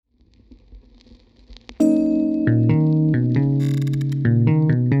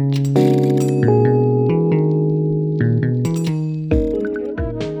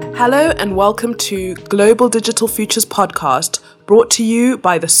Hello and welcome to Global Digital Futures Podcast, brought to you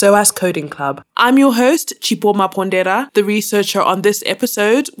by the SOAS Coding Club. I'm your host, Chipoma Pondera. The researcher on this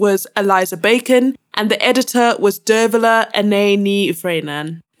episode was Eliza Bacon, and the editor was Dervila Anani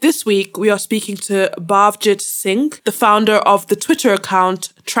Vrenan. This week, we are speaking to Bhavjit Singh, the founder of the Twitter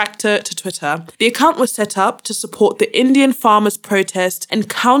account Tractor to Twitter. The account was set up to support the Indian farmers' protest and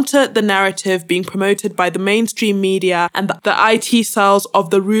counter the narrative being promoted by the mainstream media and the IT cells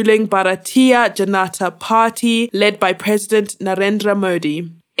of the ruling Bharatiya Janata Party led by President Narendra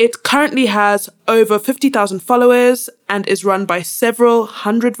Modi. It currently has over 50,000 followers and is run by several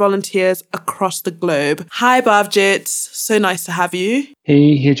hundred volunteers across the globe. Hi, Bhavjit. So nice to have you.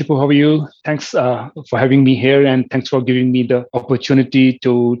 Hey, Chipo, how are you? Thanks for having me here, and thanks for giving me the opportunity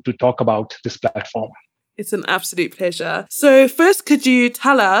to talk about this platform. It's an absolute pleasure. So first, could you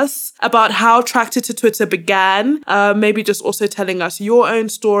tell us about how Tractor to Twitter began? Maybe just also telling us your own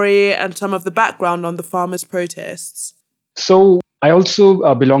story and some of the background on the farmers' protests. So I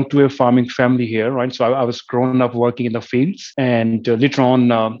also belong to a farming family here, right? So I was grown up working in the fields, and later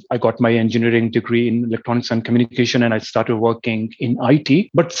on, I got my engineering degree in electronics and communication, and I started working in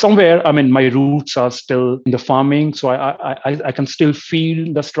IT. But somewhere, my roots are still in the farming, so I can still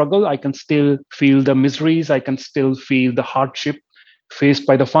feel the struggle. I can still feel the miseries. I can still feel the hardship faced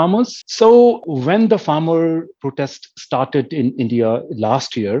by the farmers. So when the farmer protest started in India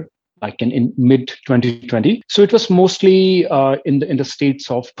last year, like in mid 2020. So it was mostly in the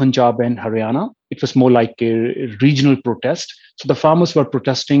states of Punjab and Haryana. It was more like a regional protest. So the farmers were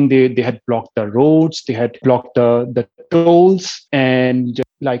protesting. They had blocked the roads. They had blocked the tolls, and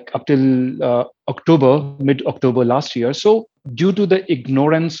like up till mid-October last year. So due to the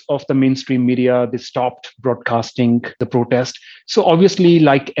ignorance of the mainstream media, they stopped broadcasting the protest. So obviously,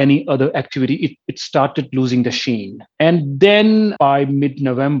 like any other activity, it started losing the sheen. And then by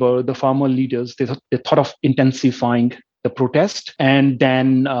mid-November, the farmer leaders, they thought of intensifying the protest. And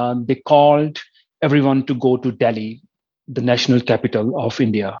then they called everyone to go to Delhi, the national capital of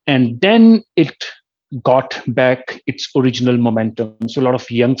India. And then it got back its original momentum. So a lot of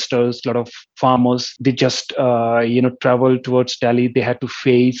youngsters, a lot of farmers, they just traveled towards Delhi. They had to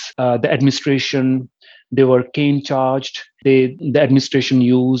face the administration. They were cane charged. The administration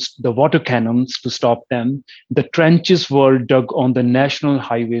used the water cannons to stop them. The trenches were dug on the national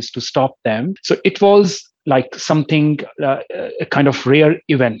highways to stop them. So it was like something, a kind of rare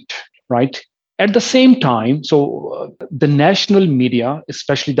event, right? At the same time, the national media,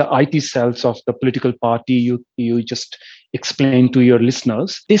 especially the IT cells of the political party you just explained to your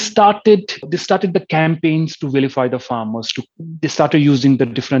listeners, they started the campaigns to vilify the farmers. They started using the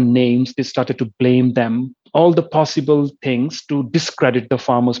different names. They started to blame them, all the possible things to discredit the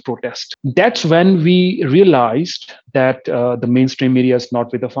farmers' protest. That's when we realized that the mainstream media is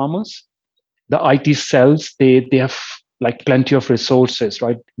not with the farmers. The IT cells, they have like plenty of resources,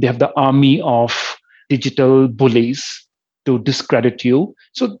 right? They have the army of digital bullies to discredit you.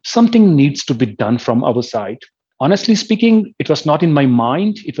 So something needs to be done from our side. Honestly speaking, it was not in my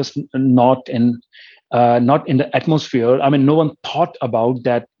mind. It was not in the atmosphere. No one thought about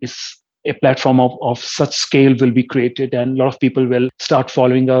that is a platform of such scale will be created, and a lot of people will start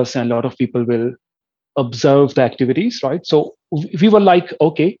following us, and a lot of people will observe the activities, right? So we were like,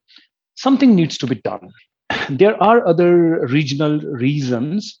 okay, something needs to be done. There are other regional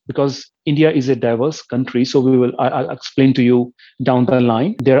reasons because India is a diverse country. So I'll explain to you down the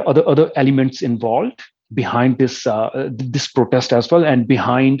line. There are other elements involved behind this protest as well, and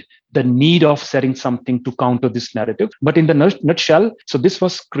behind the need of setting something to counter this narrative. But in the nutshell, so this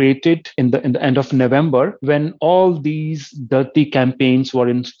was created in the end of November when all these dirty campaigns were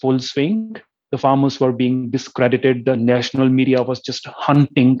in full swing. The farmers were being discredited. The national media was just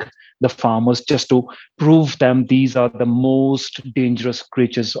hunting the farmers just to prove them these are the most dangerous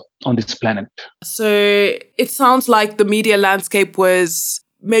creatures on this planet. So it sounds like the media landscape was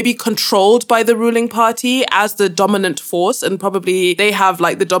maybe controlled by the ruling party as the dominant force, and probably they have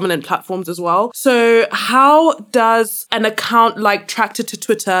like the dominant platforms as well. So how does an account like Tractor to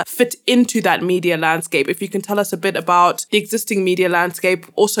Twitter fit into that media landscape? If you can tell us a bit about the existing media landscape,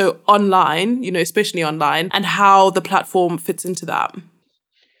 also online, especially online, and how the platform fits into that.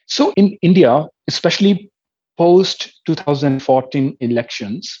 So in India, especially post 2014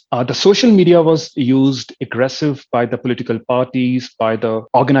 elections, the social media was used aggressive by the political parties, by the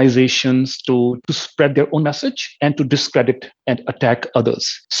organizations to spread their own message and to discredit and attack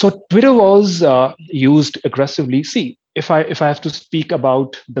others. So Twitter was used aggressively. See, if I have to speak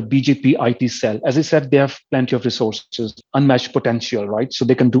about the BJP IT cell, as I said, they have plenty of resources, unmatched potential, right? So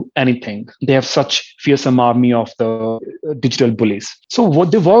they can do anything. They have such fearsome army of the digital bullies. So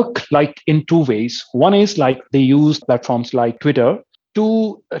what they work like in two ways. One is like they use platforms like Twitter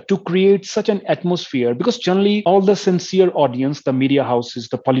to create such an atmosphere, because generally all the sincere audience, the media houses,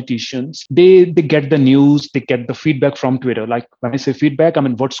 the politicians, they get the news, they get the feedback from Twitter. Like when I say feedback, I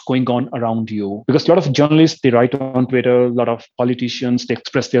mean what's going on around you, because a lot of journalists, they write on Twitter, a lot of politicians, they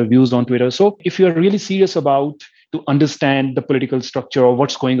express their views on Twitter. So if you're really serious about to understand the political structure or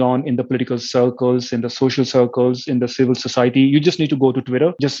what's going on in the political circles, in the social circles, in the civil society, you just need to go to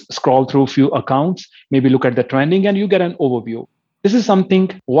Twitter, just scroll through a few accounts, maybe look at the trending, and you get an overview. This is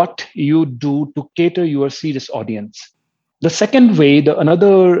something what you do to cater your serious audience. The second way, the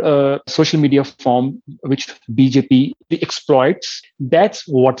another social media form which BJP exploits, that's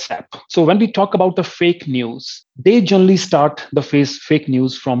WhatsApp. So when we talk about the fake news, they generally start the fake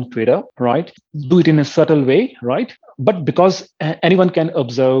news from Twitter, right? Do it in a subtle way, right? But because anyone can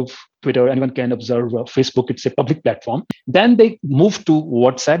observe Twitter, anyone can observe Facebook, it's a public platform. Then they move to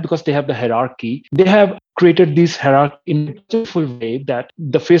WhatsApp because they have the hierarchy. They have created this hierarchy in a full way that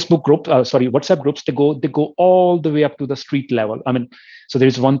the Facebook group, WhatsApp groups, they go all the way up to the street level. I mean, so there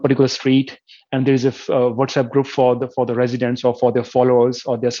is one particular street, and there is a WhatsApp group for the residents or for their followers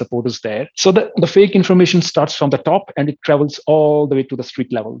or their supporters there. So the fake information starts from the top and it travels all the way to the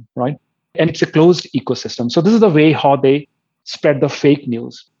street level, right? And it's a closed ecosystem. So this is the way how they spread the fake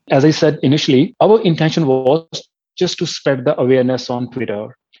news. As I said initially, our intention was just to spread the awareness on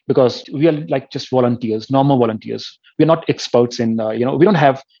Twitter, because we are like just volunteers, normal volunteers. We're not experts in, we don't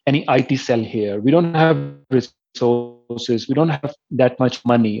have any IT cell here. We don't have resources. We don't have that much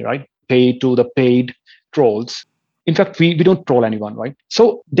money, right? Pay to the paid trolls. In fact, we don't troll anyone, right?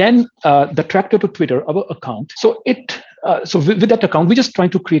 So then the tractor to Twitter, our account. So with that account, we're just trying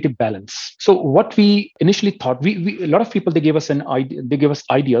to create a balance. So what we initially thought, we a lot of people, they gave us an idea, they gave us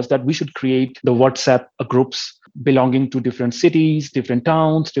ideas that we should create the WhatsApp groups belonging to different cities, different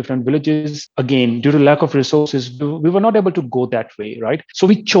towns, different villages. Again, due to lack of resources, we were not able to go that way, right? So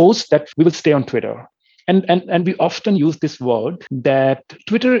we chose that we will stay on Twitter. And we often use this word that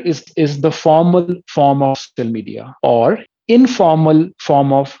Twitter is the formal form of social media or informal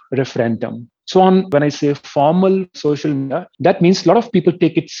form of referendum. So when I say formal social media, that means a lot of people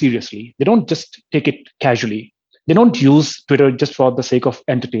take it seriously. They don't just take it casually. They don't use Twitter just for the sake of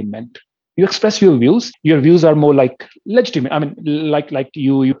entertainment. You express your views. Your views are more like legitimate. I mean, like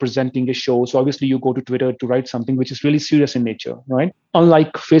you presenting a show. So obviously you go to Twitter to write something which is really serious in nature, right?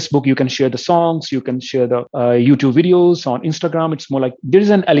 Unlike Facebook, you can share the songs, you can share the YouTube videos. On Instagram, it's more like there is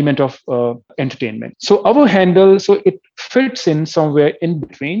an element of entertainment. So our handle, so it fits in somewhere in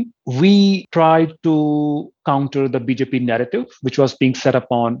between. We tried to counter the BJP narrative, which was being set up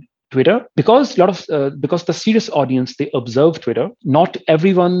on Twitter, because because the serious audience, they observe Twitter. Not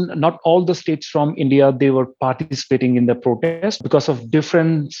everyone, not all the states from India, they were participating in the protest because of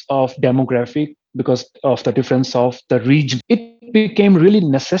difference of demographic, because of the difference of the region. It became really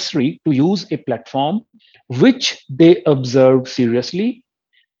necessary to use a platform which they observe seriously,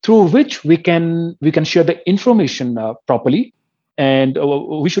 through which we can share the information properly, and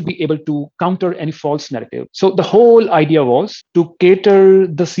we should be able to counter any false narrative. So the whole idea was to cater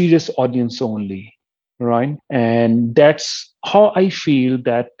the serious audience only, right? And that's how I feel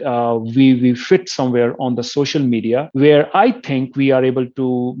that we fit somewhere on the social media, where I think we are able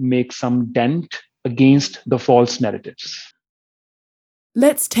to make some dent against the false narratives.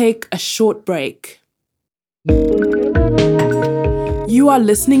 Let's take a short break. You are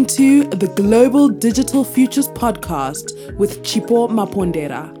listening to the Global Digital Futures podcast with Chipo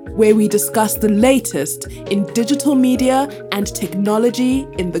Mapondera, where we discuss the latest in digital media and technology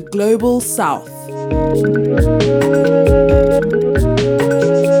in the global south.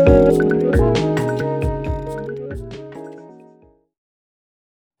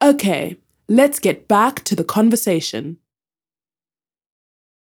 Okay, let's get back to the conversation.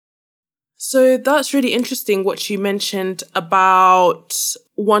 So that's really interesting what you mentioned about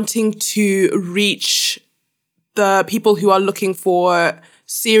wanting to reach the people who are looking for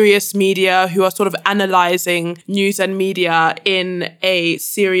serious media, who are sort of analyzing news and media in a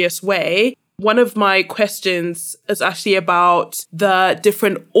serious way. One of my questions is actually about the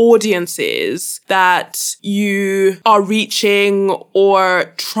different audiences that you are reaching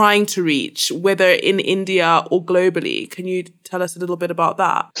or trying to reach, whether in India or globally. Can you tell us a little bit about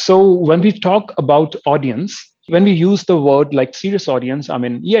that? So when we talk about audience, when we use the word like serious audience, I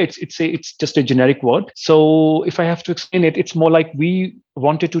mean, yeah, it's just a generic word. So if I have to explain it, it's more like we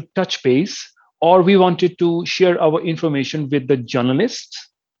wanted to touch base or we wanted to share our information with the journalists,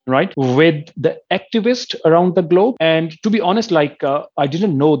 right, with the activists around the globe. And to be honest, I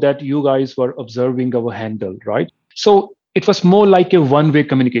didn't know that you guys were observing our handle, right? So it was more like a one-way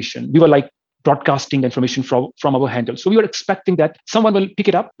communication. We were like broadcasting the information from our handle. So we were expecting that someone will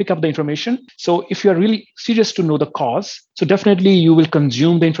pick up the information. So if you are really serious to know the cause, so definitely you will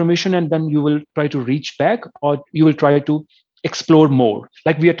consume the information and then you will try to reach back, or you will try to explore more.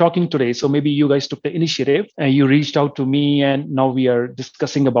 Like we are talking today. So maybe you guys took the initiative and you reached out to me, and now we are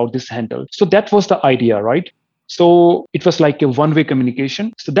discussing about this handle. So that was the idea, right? So it was like a one-way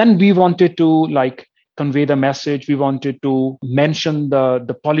communication. So then we wanted to like convey the message. We wanted to mention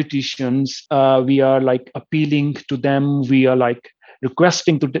the politicians. We are like appealing to them. We are like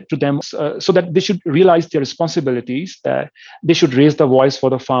requesting to them, so that they should realize their responsibilities, that they should raise the voice for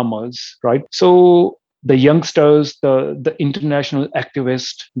the farmers, right? So the youngsters, the international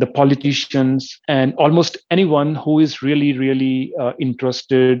activists, the politicians, and almost anyone who is really, really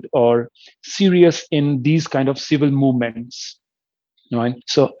interested or serious in these kind of civil movements, right?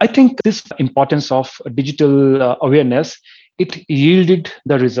 So I think this importance of digital awareness, it yielded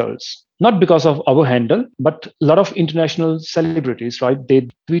the results. Not because of our handle, but a lot of international celebrities, right? They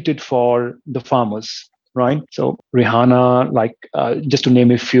tweeted for the farmers, right? So Rihanna, like just to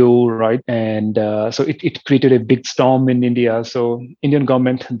name a few, right? And so it created a big storm in India. So Indian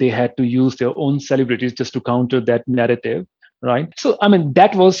government, they had to use their own celebrities just to counter that narrative, right? So I mean,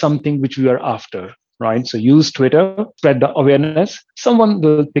 that was something which we are after, right? So use Twitter, spread the awareness. Someone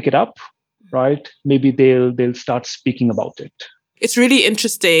will pick it up, right? Maybe they'll start speaking about it. It's really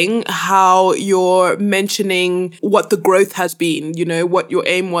interesting how you're mentioning what the growth has been, what your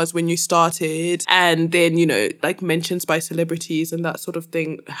aim was when you started, and then, like mentions by celebrities and that sort of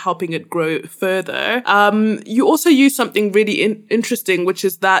thing, helping it grow further. You also use something really interesting, which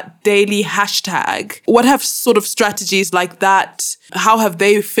is that daily hashtag. What have sort of strategies like that, how have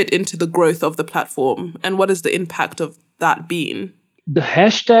they fit into the growth of the platform? And what has the impact of that been? The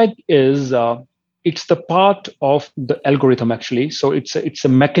hashtag is... it's the part of the algorithm, actually. So it's a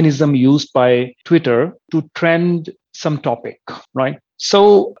mechanism used by Twitter to trend some topic, right?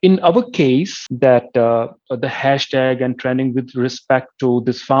 So in our case, that the hashtag and trending with respect to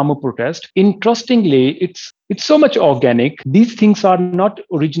this farmer protest, interestingly, it's so much organic. These things are not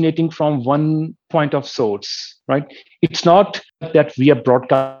originating from one point of source, right? It's not that we are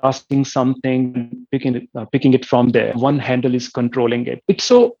broadcasting something, picking it from there. One handle is controlling it. It's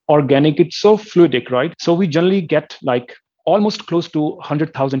so organic. It's so fluidic, right? So we generally get like almost close to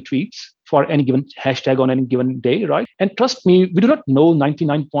 100,000 tweets for any given hashtag on any given day, right? And trust me, we do not know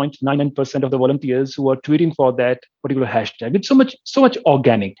 99.99% of the volunteers who are tweeting for that particular hashtag. It's so much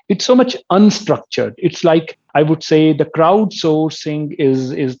organic. It's so much unstructured. It's like, I would say the crowdsourcing is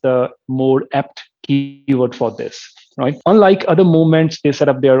the more apt keyword for this, right? Unlike other movements, they set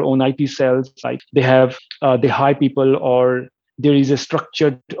up their own IT cells, like they hire people, or there is a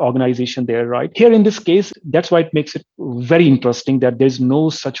structured organization there, right? Here in this case, that's why it makes it very interesting that there's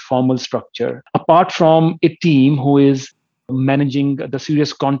no such formal structure. Apart from a team who is managing the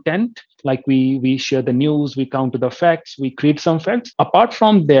serious content, like we share the news, we counter the facts, we create some facts. Apart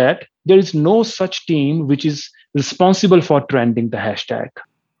from that, there is no such team which is responsible for trending the hashtag.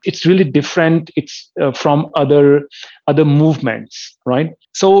 It's really different. It's from other movements, right?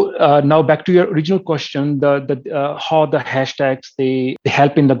 So now back to your original question, the how the hashtags they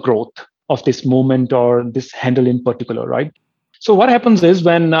help in the growth of this movement or this handle in particular, right? So what happens is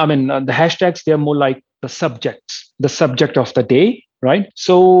when the hashtags, they're more like the subject of the day, right?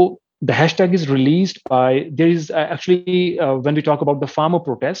 So the hashtag is released by, there is actually when we talk about the farmer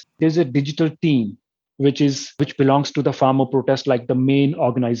protest, there's a digital team which belongs to the farmer protest, like the main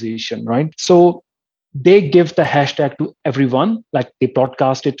organization, right? So they give the hashtag to everyone, like they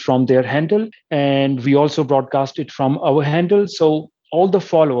broadcast it from their handle, and we also broadcast it from our handle. So all the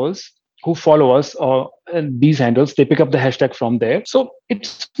followers who follow us or these handles, they pick up the hashtag from there. So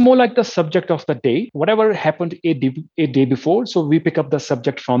it's more like the subject of the day, whatever happened a day before. So we pick up the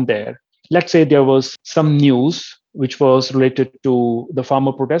subject from there. Let's say there was some news which was related to the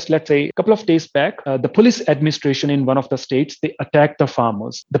farmer protest. Let's say a couple of days back, the police administration in one of the states, they attacked the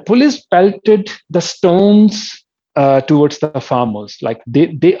farmers. The police pelted the stones towards the farmers. Like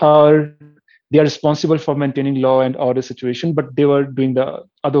they are responsible for maintaining law and order situation, but they were doing the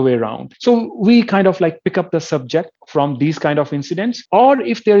other way around. So we kind of like pick up the subject from these kind of incidents, or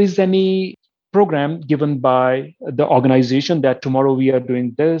if there is any program given by the organization that tomorrow we are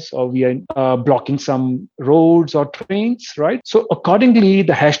doing this, or we are blocking some roads or trains, right? So accordingly,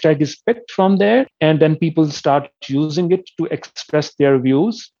 the hashtag is picked from there, and then people start using it to express their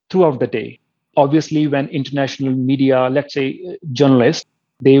views throughout the day. Obviously, when international media, let's say journalists,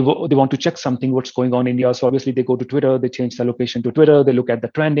 they want to check something what's going on in India. So obviously they go to Twitter, they change the location to Twitter, they look at the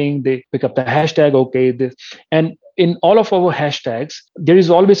trending, they pick up the hashtag. Okay, this, and in all of our hashtags, there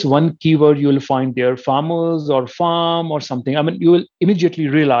is always one keyword you will find there: farmers or farm or something. I mean, you will immediately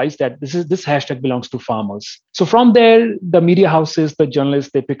realize that this hashtag belongs to farmers. So from there, the media houses, the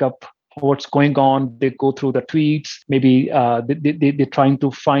journalists, they pick up what's going on. They go through the tweets. Maybe they're trying to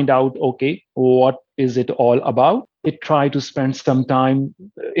find out, okay, what is it all about? They try to spend some time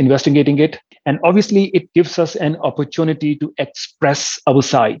investigating it. And obviously, it gives us an opportunity to express our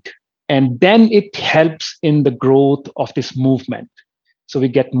side. And then it helps in the growth of this movement. So we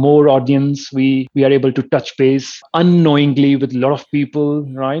get more audience. We are able to touch base unknowingly with a lot of people,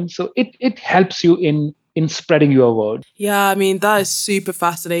 right? So it helps you in spreading your word. Yeah, I mean, that is super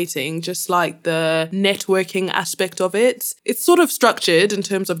fascinating, just like the networking aspect of it. It's sort of structured in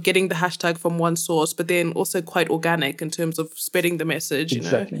terms of getting the hashtag from one source, but then also quite organic in terms of spreading the message,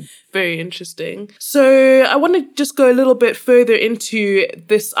 Exactly. Very interesting. So I want to just go a little bit further into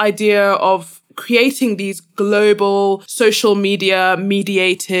this idea of creating these global social media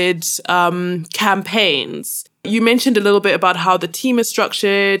mediated campaigns. You mentioned a little bit about how the team is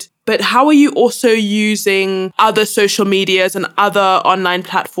structured, but how are you also using other social medias and other online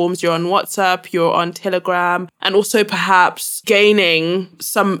platforms? You're on WhatsApp, you're on Telegram, and also perhaps gaining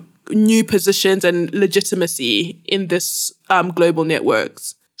some new positions and legitimacy in this global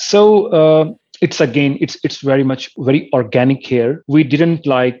networks? So it's very organic here. We didn't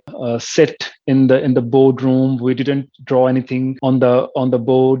sit in the boardroom. We didn't draw anything on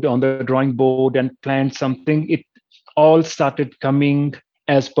the drawing board and plan something. It all started coming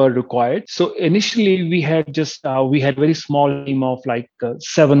as per required. So initially we had very small team of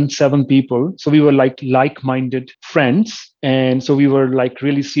seven people. So we were like-minded friends, and so we were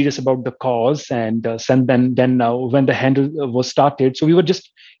really serious about the cause. And then when the handle was started, so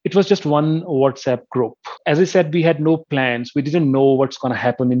it was just one WhatsApp group. As I said, we had no plans. We didn't know what's going to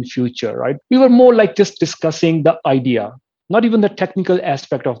happen in future, right? We were more like just discussing the idea, not even the technical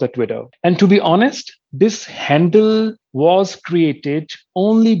aspect of the Twitter. And to be honest, this handle was created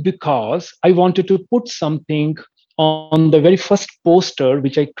only because I wanted to put something on the very first poster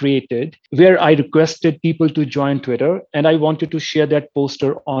which I created, where I requested people to join Twitter, and I wanted to share that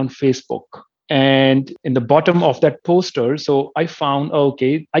poster on Facebook. And in the bottom of that poster, so I found,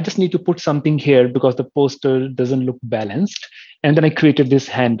 okay, I just need to put something here because the poster doesn't look balanced. And then I created this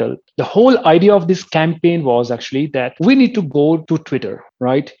handle. The whole idea of this campaign was actually that we need to go to Twitter,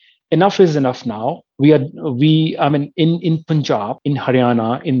 right? Enough is enough now. In Punjab, in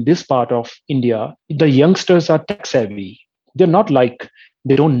Haryana, in this part of India, the youngsters are tech savvy. They're not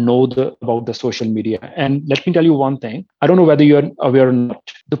they don't know about the social media. And let me tell you one thing. I don't know whether you're aware or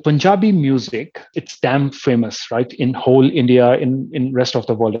not. The Punjabi music, it's damn famous, right? In whole India, in rest of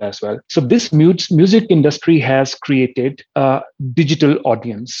the world as well. So this music industry has created a digital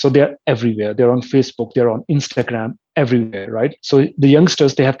audience. So they're everywhere. They're on Facebook, they're on Instagram, everywhere, right? So the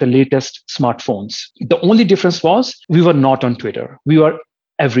youngsters, they have the latest smartphones. The only difference was we were not on Twitter. We were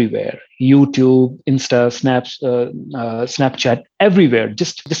everywhere: YouTube, Insta, Snapchat, everywhere.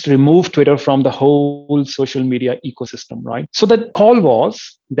 Just remove Twitter from the whole social media ecosystem, right? So the call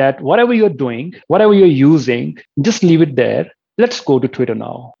was that whatever you're doing, whatever you're using, just leave it there. Let's go to Twitter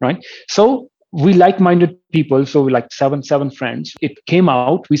now, right? So we like-minded people, so we like seven friends. It came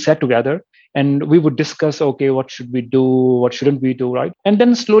out, we sat together, and we would discuss, okay, what should we do? What shouldn't we do, right? And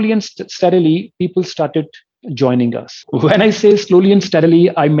then slowly and steadily, people started joining us. When I say slowly and steadily,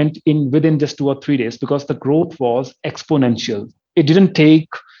 I meant within just 2 or 3 days, because the growth was exponential. It didn't take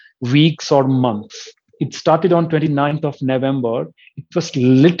weeks or months. It started on 29th of November. It was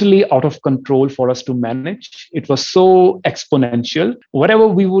literally out of control for us to manage. It was so exponential. Whatever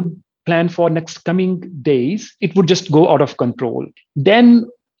we would plan for next coming days, it would just go out of control. Then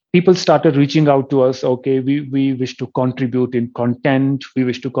people started reaching out to us. Okay, we wish to contribute in content. We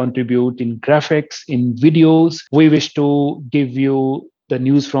wish to contribute in graphics, in videos. We wish to give you the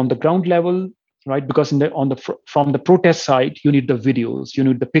news from the ground level, right? Because from the protest side, you need the videos, you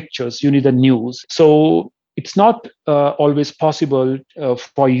need the pictures, you need the news. So it's not always possible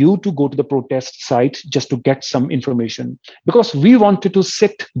for you to go to the protest site just to get some information, because we wanted to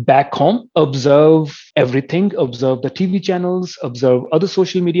sit back home, observe everything, observe the TV channels, observe other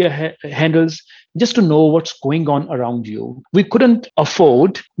social media handles, just to know what's going on around you. We couldn't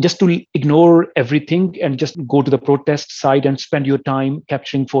afford just to ignore everything and just go to the protest site and spend your time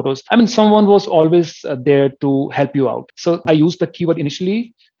capturing photos. I mean, someone was always there to help you out. So I used the keyword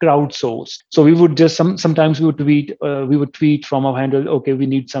initially crowdsourced. So we would just sometimes we would tweet from our handle, okay, we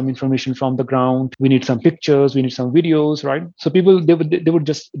need some information from the ground, we need some pictures, we need some videos, right? So people they would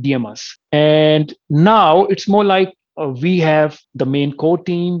just DM us. And now it's more like we have the main core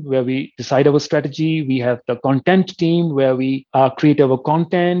team where we decide our strategy. We have the content team where we create our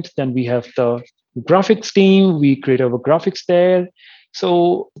content. Then we have the graphics team. We create our graphics there.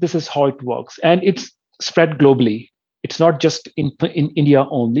 So this is how it works, and it's spread globally. It's not just in India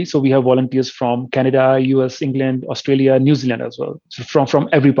only. So we have volunteers from Canada, US, England, Australia, New Zealand as well. So from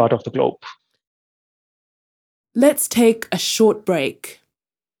every part of the globe. Let's take a short break.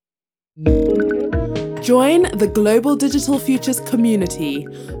 Join the Global Digital Futures community.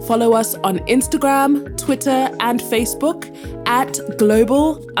 Follow us on Instagram, Twitter, and Facebook at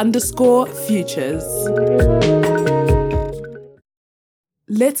global_futures.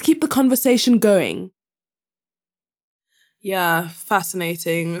 Let's keep the conversation going. Yeah,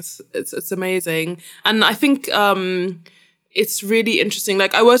 fascinating. It's amazing. And I think it's really interesting.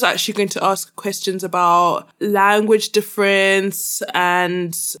 Like, I was actually going to ask questions about language difference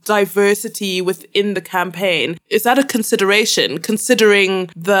and diversity within the campaign. Is that a consideration, considering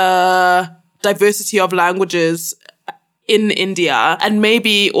the diversity of languages in India and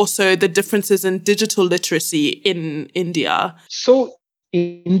maybe also the differences in digital literacy in India? So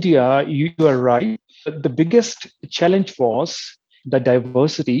in India, you are right. The biggest challenge was the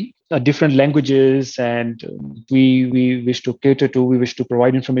diversity, different languages, and we wish to cater to, we wish to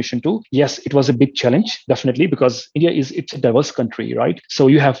provide information to. Yes, it was a big challenge, definitely, because it's a diverse country, right? So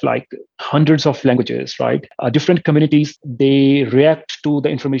you have like hundreds of languages, right? Different communities, they react to the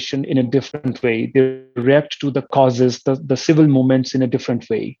information in a different way. They react to the causes, the civil movements in a different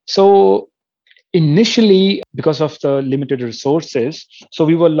way. So initially, because of the limited resources, so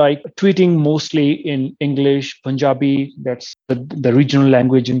we were like tweeting mostly in English, Punjabi, that's the regional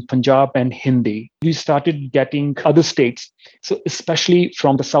language in Punjab, and Hindi. We started getting other states, so especially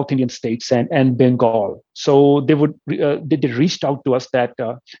from the South Indian states and Bengal. So they reached out to us that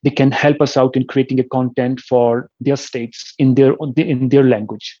they can help us out in creating a content for their states in their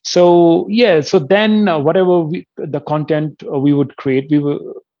language. So yeah, so then whatever the content we would create,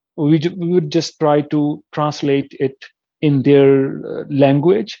 we would just try to translate it in their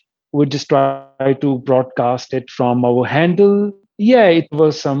language. We would just try to broadcast it from our handle. Yeah, it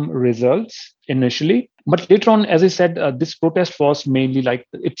was some results initially. But later on, as I said, this protest was mainly like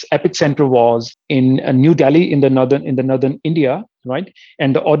its epicenter was in New Delhi in the northern India, right?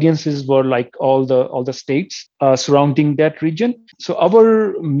 And the audiences were like all the states surrounding that region. So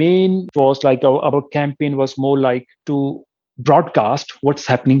our main was like our campaign was more like to broadcast what's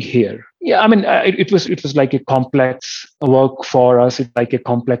happening here. Yeah, I mean, it was like a complex work for us. It's like a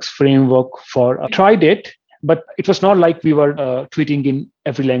complex framework for. Tried it, but it was not like we were tweeting in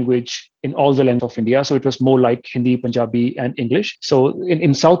every language in all the languages of India. So it was more like Hindi, Punjabi, and English. So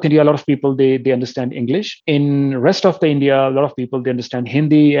in South India, a lot of people they understand English. In rest of the India, a lot of people they understand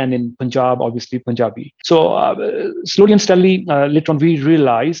Hindi, and in Punjab, obviously Punjabi. So slowly and steadily, later on, we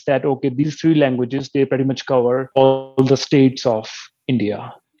realized that okay, these three languages they pretty much cover all the states of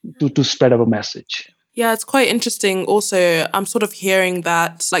India to spread our message. Yeah, it's quite interesting. Also, I'm sort of hearing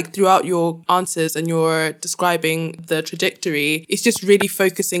that, like, throughout your answers and your describing the trajectory, it's just really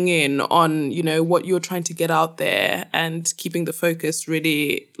focusing in on, you know, what you're trying to get out there and keeping the focus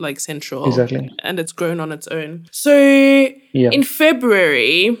really, like, central. Exactly. And it's grown on its own. So in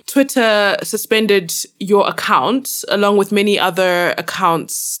February, Twitter suspended your account along with many other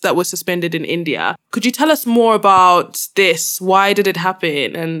accounts that were suspended in India. Could you tell us more about this? Why did it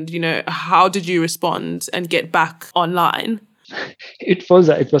happen? And, you know, how did you respond and get back online? It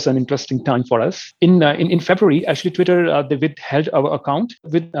was an interesting time for us. In February, actually, Twitter they withheld our account.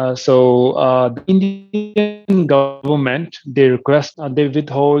 The Indian government they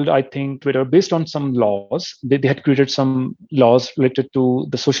withhold, I think, Twitter based on some laws. They had created some laws related to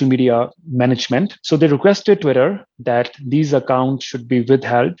the social media management. So they requested Twitter that these accounts should be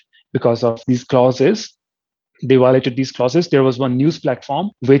withheld because of these clauses. They violated these clauses. There was one news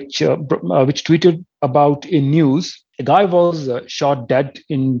platform which tweeted about a news. A guy was shot dead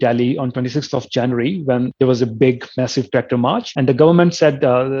in Delhi on 26th of January when there was a big, massive tractor march. And the government said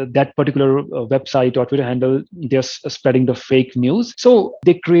that particular website or Twitter handle, they're spreading the fake news. So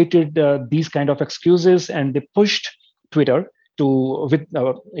they created these kind of excuses and they pushed Twitter to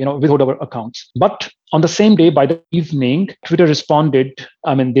withhold our accounts. But on the same day, by the evening, Twitter responded.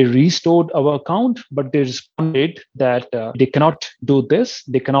 I mean, they restored our account, but they responded that they cannot do this.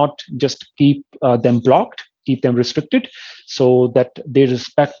 They cannot just keep them blocked. keep them restricted so that they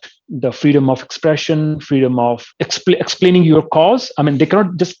respect the freedom of expression, freedom of explaining your cause. I mean, they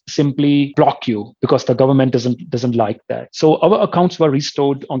cannot just simply block you because the government doesn't like that. So our accounts were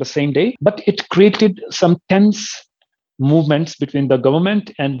restored on the same day, but it created some tense movements between the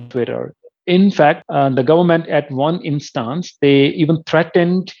government and Twitter. In fact, the government at one instance, they even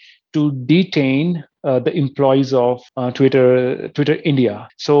threatened to detain the employees of Twitter India.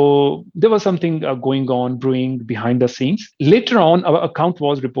 So there was something going on, brewing behind the scenes. Later on, our account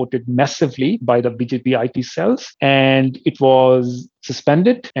was reported massively by the BJP IT cells, and it was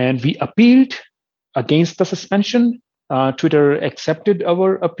suspended. And we appealed against the suspension. Twitter accepted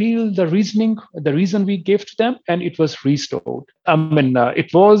our appeal, the reason we gave to them, and it was restored. I mean,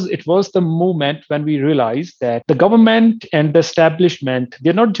 it was the moment when we realized that the government and the establishment,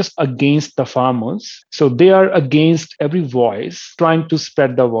 they're not just against the farmers, so they are against every voice trying to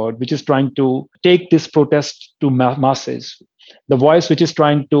spread the word, which is trying to take this protest to masses. The voice which is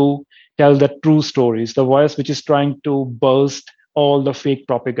trying to tell the true stories, the voice which is trying to burst all the fake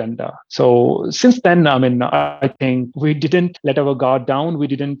propaganda. So since then, I mean, I think we didn't let our guard down. We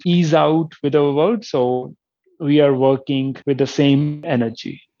didn't ease out with our words. So we are working with the same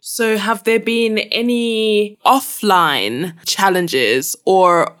energy. So have there been any offline challenges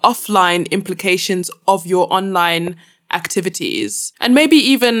or offline implications of your online activities? And maybe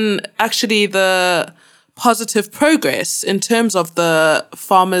even actually the positive progress in terms of the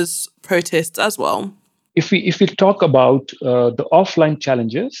farmers' protests as well? If we talk about the offline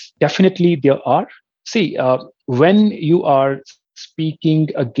challenges, definitely there are. See, when you are speaking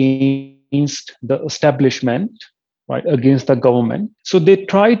against the establishment, right, against the government, so they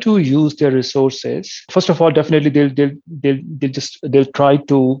try to use their resources. First of all, definitely they'll try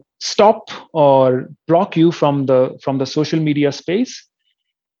to stop or block you from the social media space,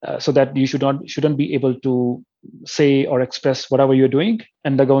 so that you shouldn't be able to say or express whatever you're doing.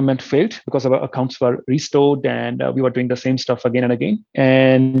 And the government failed because our accounts were restored, and we were doing the same stuff again and again.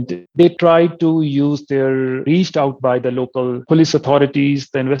 And they tried to use reached out by the local police authorities,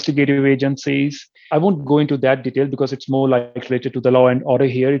 the investigative agencies. I won't go into that detail because it's more like related to the law and order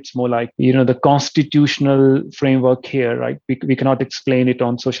here. It's more like, the constitutional framework here, right? We cannot explain it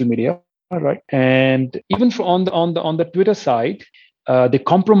on social media, right? And even on the Twitter side, they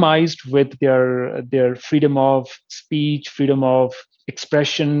compromised with their freedom of speech, freedom of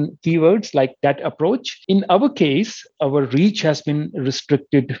expression keywords, like that approach. In our case, our reach has been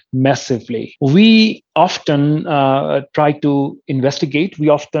restricted massively. We often try to investigate. We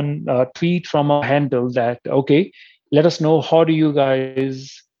often tweet from a handle that, okay, let us know, how do you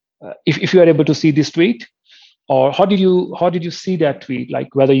guys, if you are able to see this tweet, or how did you see that tweet,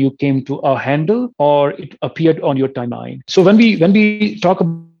 like whether you came to a handle or it appeared on your timeline. So when we talk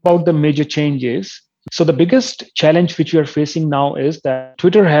about the major changes, so the biggest challenge which we are facing now is that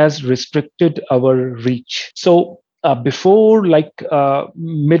Twitter has restricted our reach. So before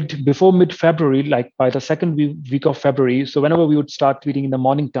mid-February, like by the second week of February, so whenever we would start tweeting in the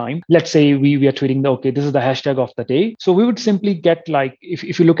morning time, let's say we are tweeting, okay, this is the hashtag of the day. So we would simply get, like,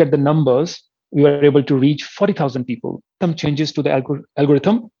 if you look at the numbers, we were able to reach 40,000 people. Some changes to the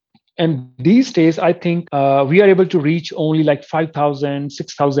algorithm. And these days, I think we are able to reach only like 5,000,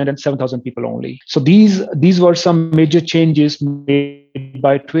 6,000, and 7,000 people only. So these were some major changes made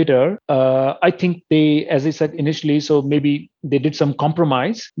by Twitter. I think they, as I said initially, so maybe they did some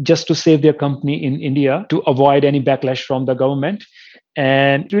compromise just to save their company in India, to avoid any backlash from the government.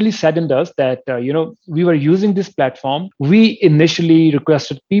 And it really saddened us that, we were using this platform. We initially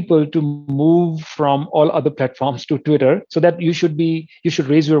requested people to move from all other platforms to Twitter, so that you should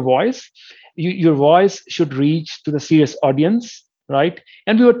raise your voice. Your voice should reach to the serious audience, right?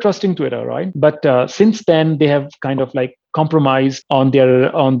 And we were trusting Twitter, right? But since then, they have kind of like compromised on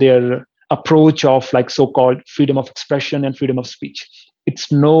their approach of like so-called freedom of expression and freedom of speech.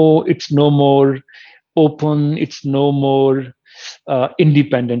 It's no more open. It's no more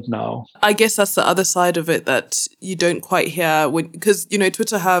independent now. I guess that's the other side of it that you don't quite hear, because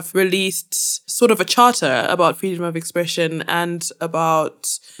Twitter have released sort of a charter about freedom of expression and about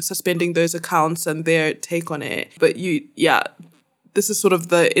suspending those accounts and their take on it. But this is sort of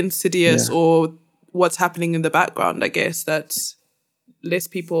the insidious or what's happening in the background, I guess, that's less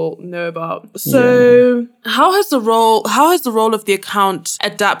people know about. So how has the role of the account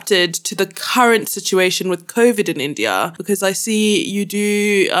adapted to the current situation with COVID in India? Because I see you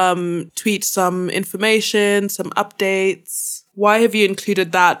do tweet some information, some updates. Why have you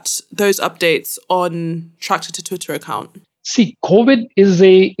included those updates on Tractor to Twitter account? See, COVID is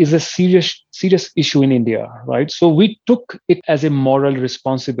a serious issue in India, right? So we took it as a moral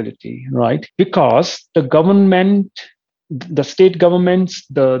responsibility, right? Because the government, the state governments,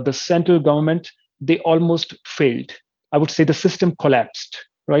 the central government, they almost failed. I would say the system collapsed,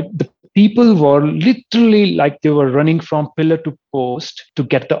 right? The people were literally like they were running from pillar to post to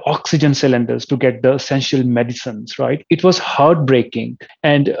get the oxygen cylinders, to get the essential medicines, right? It was heartbreaking.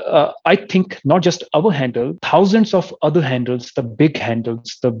 And I think not just our handle, thousands of other handles, the big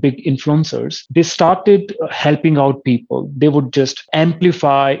influencers, they started helping out people. They would just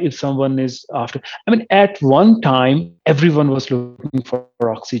amplify if someone is after. I mean, at one time, everyone was looking for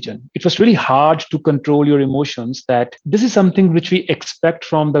oxygen. It was really hard to control your emotions that this is something which we expect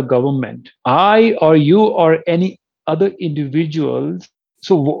from the government. I or you or any other individuals.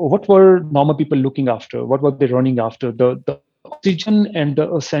 So what were normal people looking after? What were they running after? The oxygen and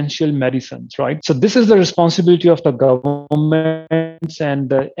the essential medicines, right? So this is the responsibility of the governments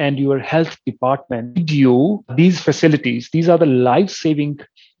and your health department. You these facilities, these are the life-saving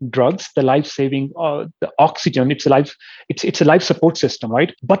drugs, the life-saving the oxygen. It's a life support system,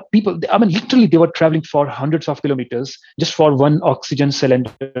 right? But people, I mean, literally, they were traveling for hundreds of kilometers just for one oxygen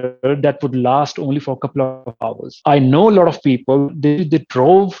cylinder that would last only for a couple of hours. I know a lot of people, they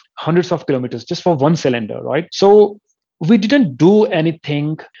drove hundreds of kilometers just for one cylinder, right? So we didn't do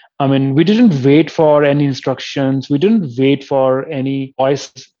anything. I mean, we didn't wait for any instructions. We didn't wait for any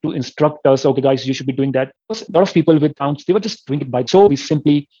voice to instruct us, okay, guys, you should be doing that. A lot of people with accounts, they were just doing it by. So we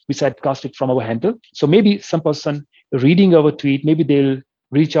said cast it from our handle. So maybe some person reading our tweet, maybe they'll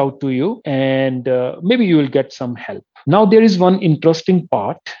reach out to you and maybe you will get some help. Now, there is one interesting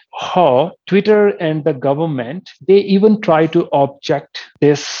part, how Twitter and the government, they even try to object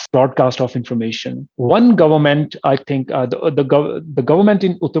this broadcast of information. One government, I think, the government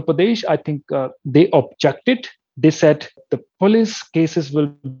in Uttar Pradesh, I think they objected. They said the police cases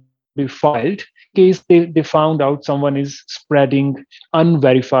will be filed in case they found out someone is spreading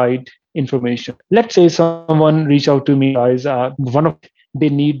unverified information. Let's say someone reach out to me, guys, they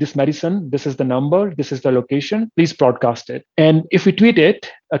need this medicine. This is the number. This is the location. Please broadcast it. And if we tweet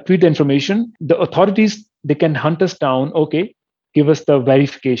the information, the authorities, they can hunt us down. Okay, give us the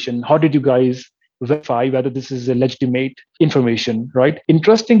verification. How did you guys verify whether this is a legitimate information, right?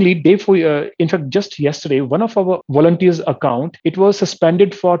 Interestingly, in fact, just yesterday, one of our volunteers' account, it was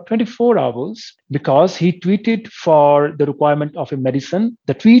suspended for 24 hours because he tweeted for the requirement of a medicine.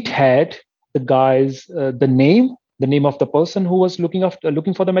 The tweet had the guy's the name of the person who was looking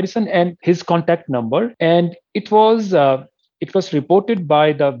for the medicine and his contact number, and it was reported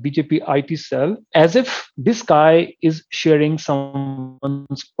by the BJP IT cell as if this guy is sharing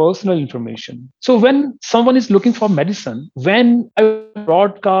someone's personal information. So when someone is looking for medicine, when I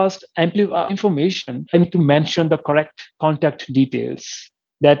broadcast information, I need to mention the correct contact details.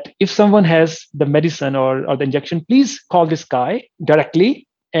 That if someone has the medicine or the injection, please call this guy directly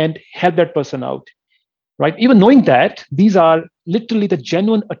and help that person out. Right? Even knowing that these are literally the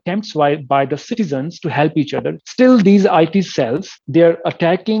genuine attempts by the citizens to help each other, still these IT cells, they're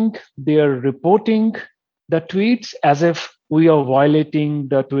attacking, they're reporting the tweets as if we are violating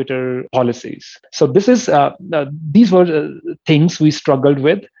the Twitter policies. So these were things we struggled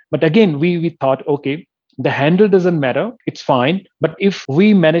with. But again, we thought, okay, the handle doesn't matter. It's fine. But if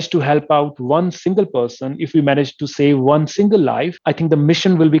we manage to help out one single person, if we manage to save one single life, I think the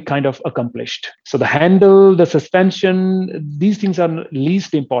mission will be kind of accomplished. So the handle, the suspension, these things are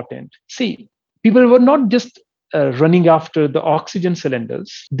least important. See, people were not just running after the oxygen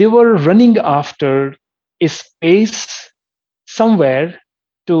cylinders. They were running after a space somewhere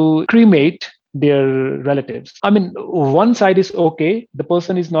to cremate their relatives. I mean, one side is okay. The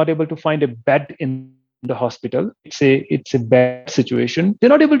person is not able to find a bed in the hospital. It's a bad situation. They're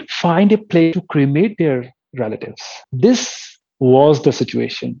not able to find a place to cremate their relatives. This was the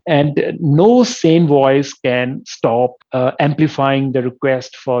situation, and no sane voice can stop amplifying the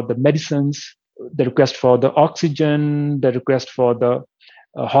request for the medicines, the request for the oxygen, the request for the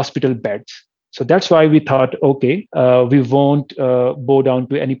hospital beds. So that's why we thought, okay, we won't bow down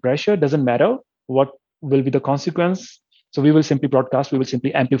to any pressure. Doesn't matter what will be the consequence. So we will simply broadcast, we will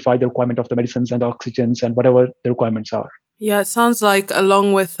simply amplify the requirement of the medicines and the oxygens and whatever the requirements are. Yeah, it sounds like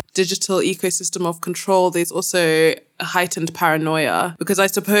along with digital ecosystem of control, there's also a heightened paranoia, because I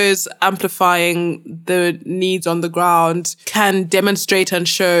suppose amplifying the needs on the ground can demonstrate and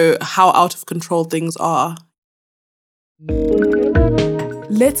show how out of control things are.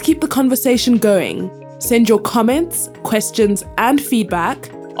 Let's keep the conversation going. Send your comments, questions, and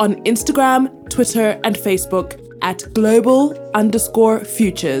feedback on Instagram, Twitter, and Facebook at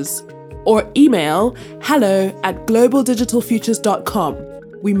global_futures. or email hello@globaldigitalfutures.com.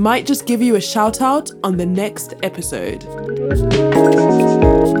 We might just give you a shout out on the next episode.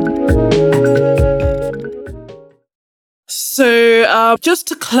 So just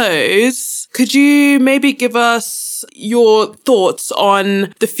to close, could you maybe give us your thoughts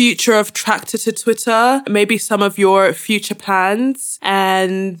on the future of Tractor to Twitter, maybe some of your future plans,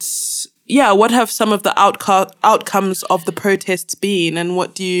 and what have some of the outcomes of the protests been, and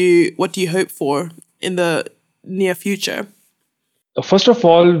what do you hope for in the near future? First of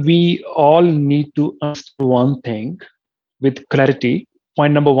all, we all need to understand one thing with clarity.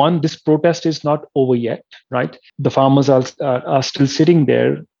 Point number one, this protest is not over yet, right? The farmers are still sitting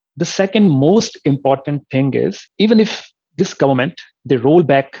there. The second most important thing is, even if this government, they roll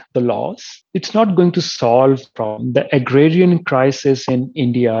back the laws, it's not going to solve the problem. The agrarian crisis in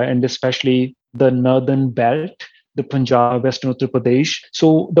India, and especially the northern belt, the Punjab, Western Uttar Pradesh.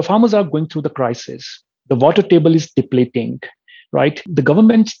 So the farmers are going through the crisis. The water table is depleting, right? The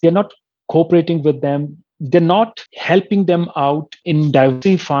governments, they're not cooperating with them. They're not helping them out in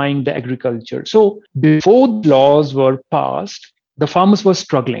diversifying the agriculture. So before the laws were passed, the farmers were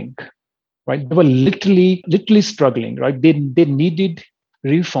struggling, right? They were literally struggling, right? They needed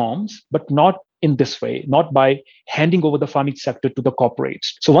reforms, but not in this way, not by handing over the farming sector to the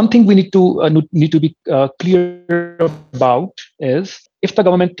corporates. So one thing we need to be clear about is, if the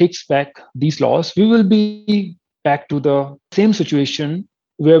government takes back these laws, we will be back to the same situation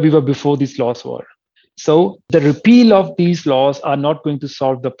where we were before these laws were. So the repeal of these laws are not going to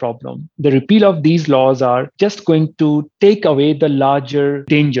solve the problem. The repeal of these laws are just going to take away the larger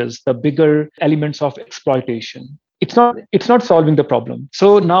dangers, the bigger elements of exploitation. It's not solving the problem.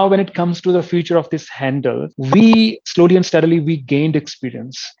 So now when it comes to the future of this handle, we slowly and steadily, we gained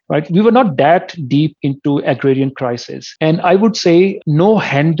experience, right? We were not that deep into agrarian crisis. And I would say no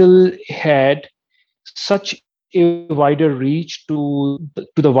handle had such a wider reach to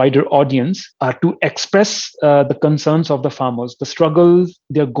the wider audience to express the concerns of the farmers, the struggles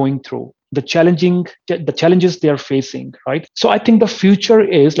they're going through, the challenges they are facing, right? So I think the future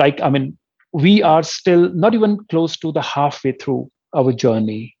is we are still not even close to the halfway through our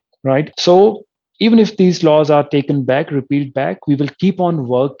journey, right? So even if these laws are taken back, repealed back, we will keep on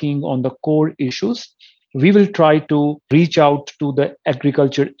working on the core issues. We will try to reach out to the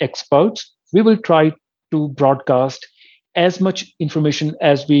agriculture experts. We will try to broadcast as much information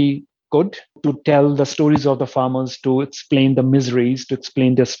as we could to tell the stories of the farmers, to explain the miseries, to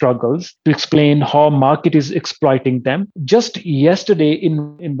explain their struggles, to explain how market is exploiting them. Just yesterday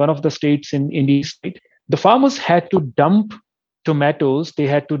in one of the states in India, the farmers had to dump tomatoes, they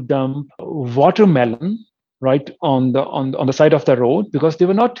had to dump watermelon right on the side of the road because they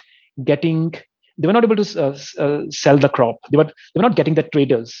were not able to sell the crop. They were not getting the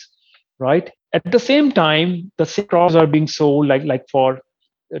traders, right? At the same time, the same crops are being sold like for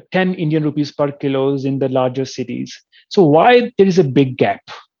 10 Indian rupees per kilos in the larger cities. So why there is a big gap?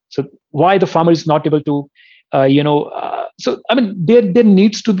 So why the farmer is not able to, there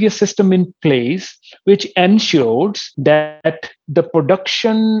needs to be a system in place which ensures that the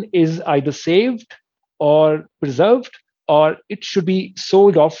production is either saved or preserved, or it should be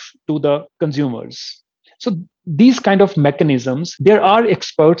sold off to the consumers. So these kind of mechanisms, there are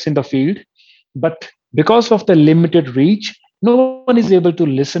experts in the field, but because of the limited reach, no one is able to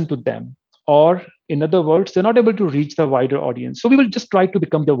listen to them. Or in other words, they're not able to reach the wider audience. So we will just try to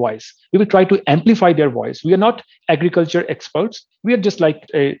become their voice. We will try to amplify their voice. We are not agriculture experts. We are just like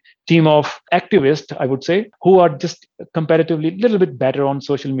a team of activists, I would say, who are just comparatively a little bit better on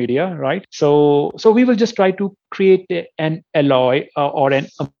social media, right? So we will just try to create an alloy or an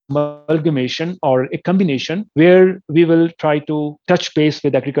amalgamation or a combination where we will try to touch base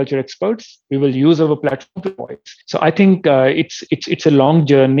with agriculture experts. We will use our platform to voice. So I think it's a long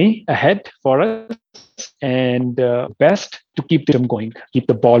journey ahead for us, and best to keep them going, keep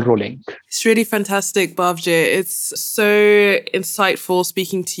the ball rolling. It's really fantastic, Bhavjit. It's so insightful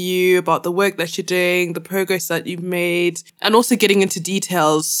speaking to you about the work that you're doing, the progress that you've made, and also getting into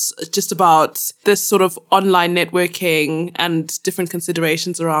details just about this sort of online networking and different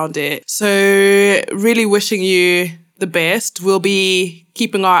considerations around it. So really wishing you the best. We'll be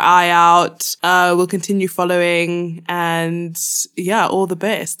keeping our eye out. We'll continue following, and all the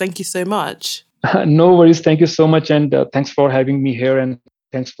best. Thank you so much. No worries. Thank you so much. And thanks for having me here, and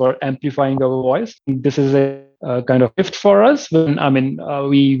thanks for amplifying our voice. This is a kind of gift for us. When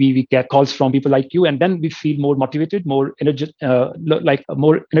we get calls from people like you, and then we feel more motivated, more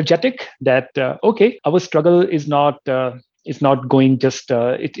more energetic that, okay, our struggle is not it's not going just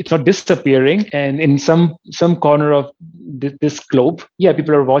it's not disappearing, and in some corner of this globe, yeah,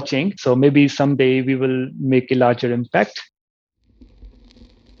 people are watching. So maybe someday we will make a larger impact.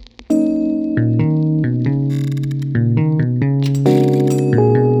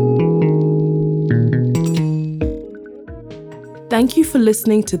 Thank you for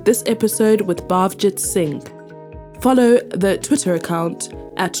listening to this episode with Bhavjit Singh. Follow the Twitter account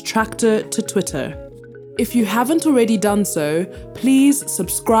at Tractor to Twitter. If you haven't already done so, please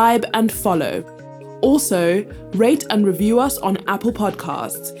subscribe and follow. Also, rate and review us on Apple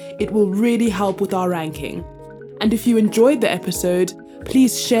Podcasts. It will really help with our ranking. And if you enjoyed the episode,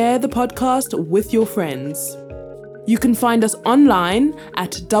 please share the podcast with your friends. You can find us online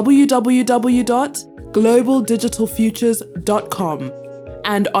at www.globaldigitalfutures.com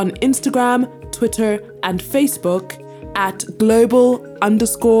and on Instagram, Twitter, and Facebook at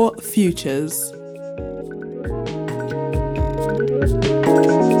global_futures.